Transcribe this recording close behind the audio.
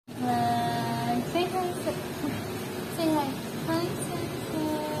Say hi. Hi, Sensei.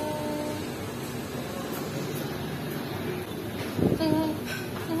 Say hi.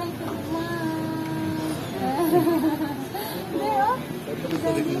 Say hi to the mom. There, oh.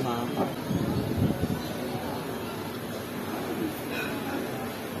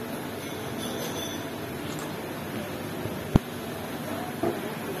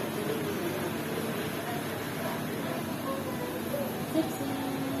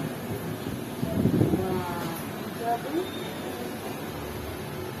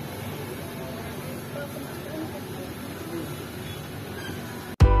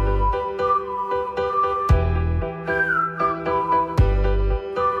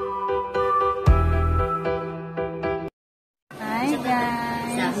 Hi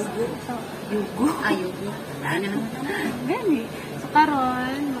guys. Yugo. Yugo. Gani. So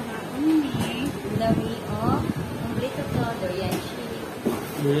karon mga uni. Dami o. Kompleto to. Durian shake.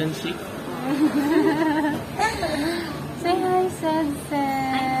 Durian shake? Say hi,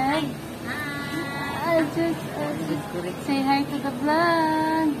 Sensei. Hi. Just say hi to the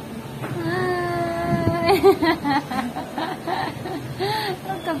vlog. Hi.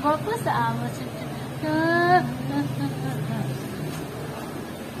 Ang kagwapo sa amo.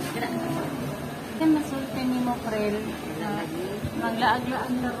 Kan masulti ni mo, Krel.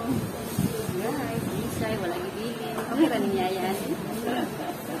 Maglaag-laag na ron. Guys, isay. Walang ibigin. Kamera niya yan.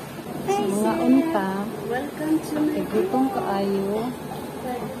 Mga unta. Welcome to my Gutong kaayo.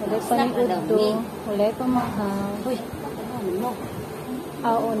 Wala pa ni Udto. Wala pa mahaw. Uy, ano mo?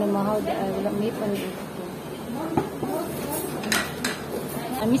 Oo, na mahaw. Wala may pa ni Udto.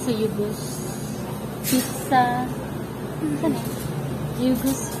 Ami sa Yugos Pizza. Saan eh?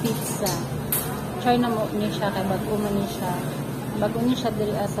 Yugos Pizza. Try na mo niya siya. Kaya bago man niya siya. Bago niya siya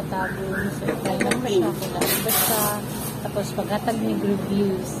diri sa Tagum. So, try na mo siya. Kaya siya. Tapos paghatag ni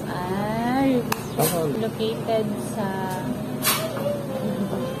reviews. Located sa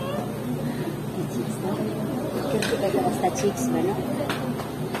Basta chicks ba, no?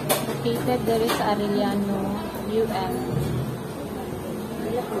 located diri sa Arellano, UM.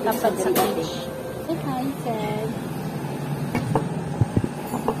 Tapat sa beach. Say hi, Ted.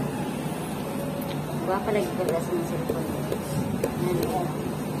 Baka lagi ko sa mga cellphone.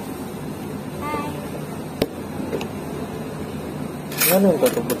 Hi. Ano yung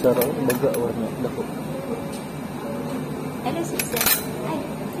katapot sa raw? Baga-awan na. Dako. Hello, sister. Hi.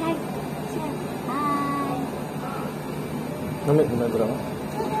 Hi. Hi. Namit mo na bro?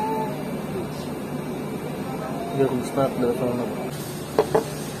 Hindi akong start dito sa ano.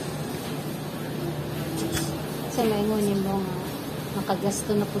 Sa may ngunin mo nga,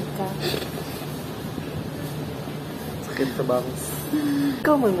 makagasto na pud ka. Sakit sa bangs.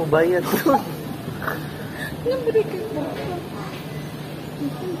 Ikaw may mabayad doon. Libre ka ba?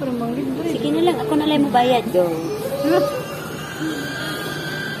 Siyempre, mang libre. Sige na lang, ako na lang mo bayad, go.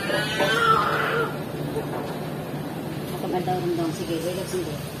 Ako madaw rin daw. Sige, relax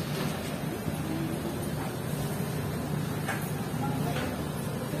mo.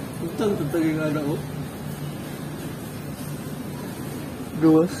 Ito ang tatagay nga na, oh.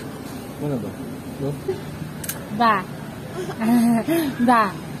 Gawas? Ano ba? No? Ba?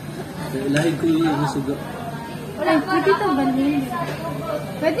 Ba? Lahig ko yung suga. Ay, pwede ito balhin.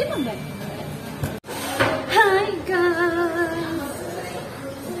 Pwede mo ba? Hi, guys!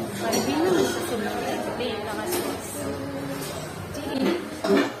 Pwede naman sa sunod. Pwede nakasos.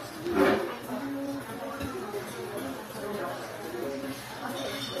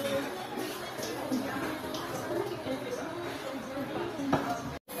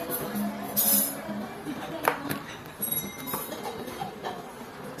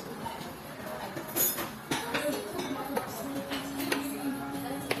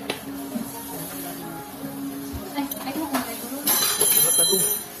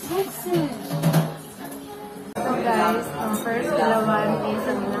 So guys, ang first kalawan is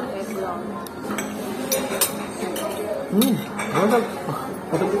ang mga eggnog. Walang.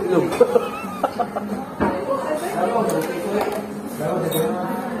 Walang itlog.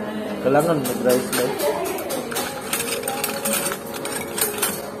 Kailangan mag-rice like.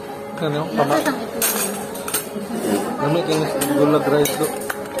 Ano? Lakas ang itlog. Namit yung gulag rice do.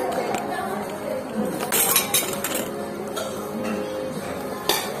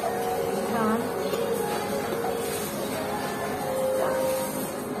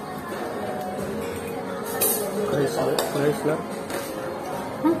 Rice lang.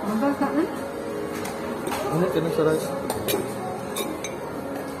 Ang baka na? Ano ka na sa rice?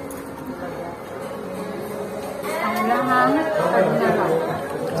 Ang lahang pagdala.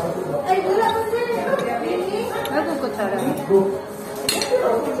 Bago ko tara.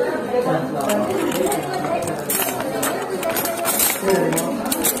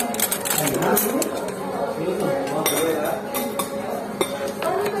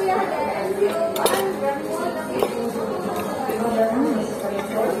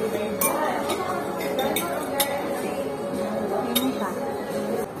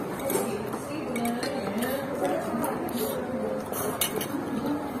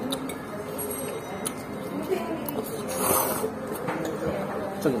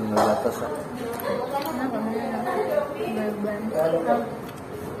 Sige, nagatas ah.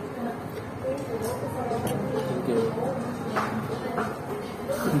 Okay.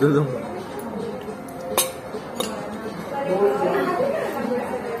 Dulong.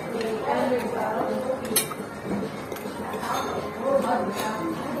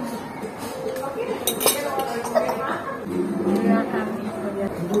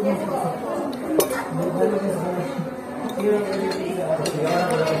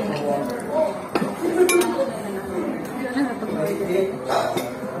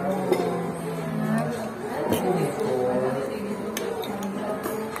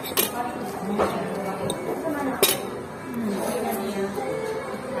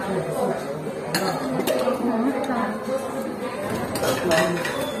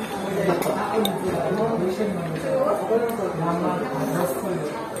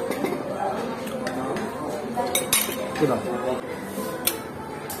 Ito lang.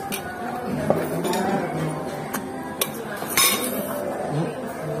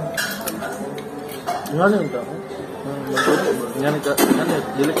 Ano yung tao? Yan ka,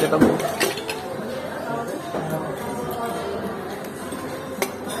 dilit ka tamo.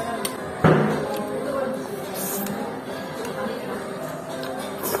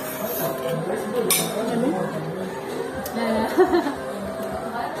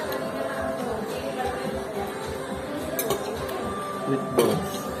 With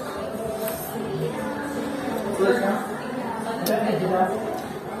balls.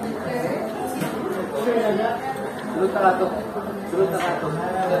 Sulot na kato. Sulot na kato.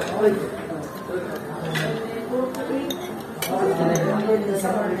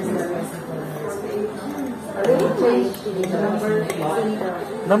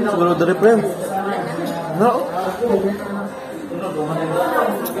 Nam siguro dari friend. No.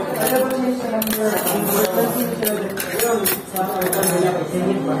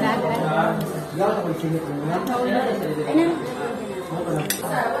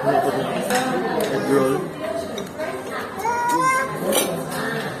 Egg roll.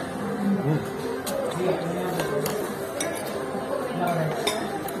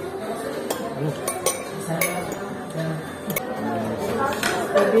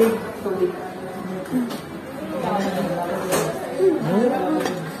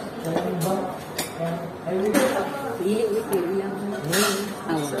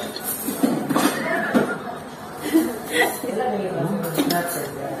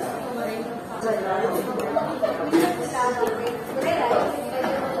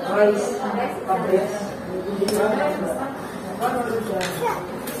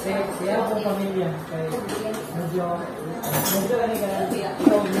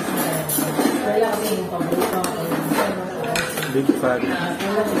 Big fan.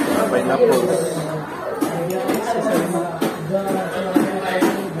 Pineapple.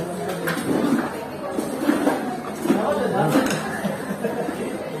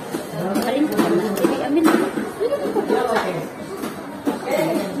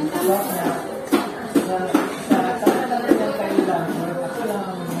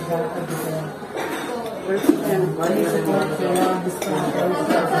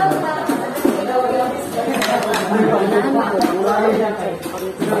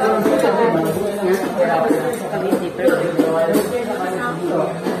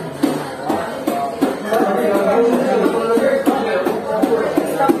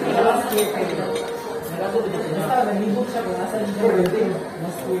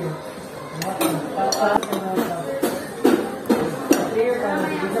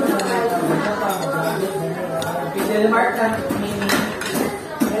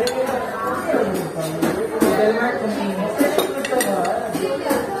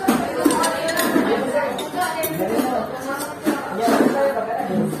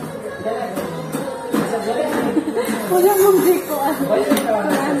 Wala mong dito.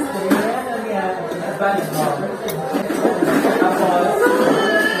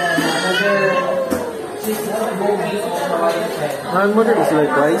 Ano mo din is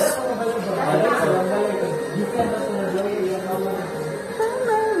like rice?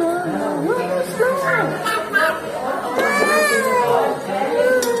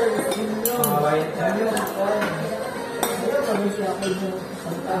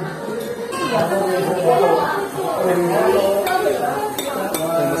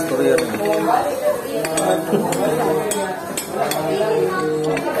 Mas Korean.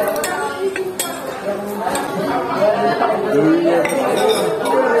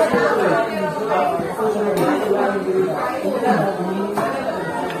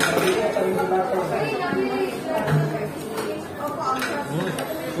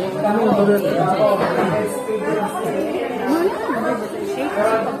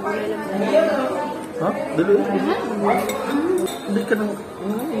 Ha? Dali. Hindi ka nang...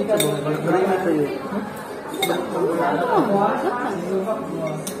 Nagkarimi kayo.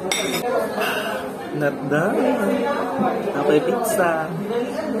 Not done. Okay, pizza.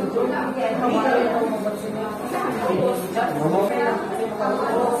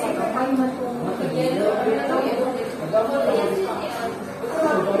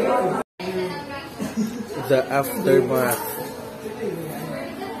 The aftermath.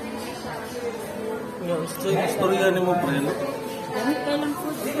 Yung istorya ni mo, pre, no? Dami kailang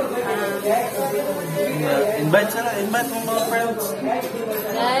food. Invite sila, invite mo mga friends.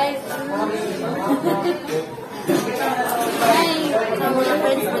 Guys. Hi, sa mga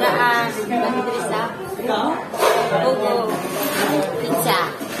friends nila dami diri sa Ogo Pizza.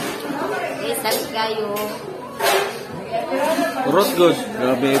 Okay, sabi kayo. Rot good.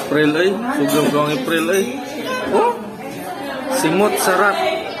 Grabe April ay. Sugam ko ang April ay. Oh! Simot sarap.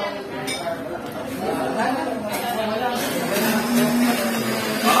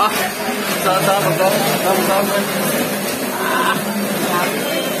 Ah! Sama-sama ka. Sama-sama.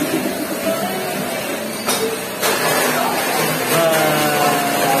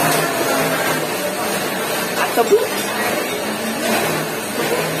 Atabu.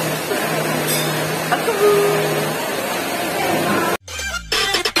 Atabu.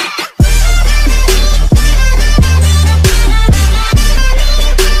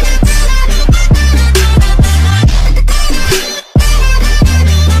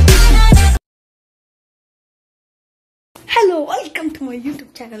 Hello, welcome to my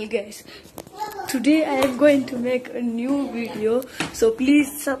YouTube channel, guys. Today I am going to make a new video, so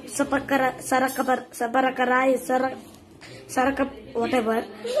please whatever.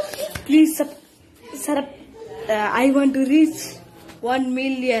 Please I want to reach 1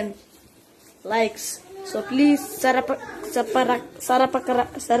 million likes, so please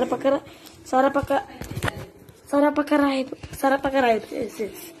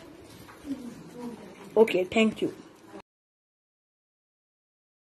yes. Okay, thank you.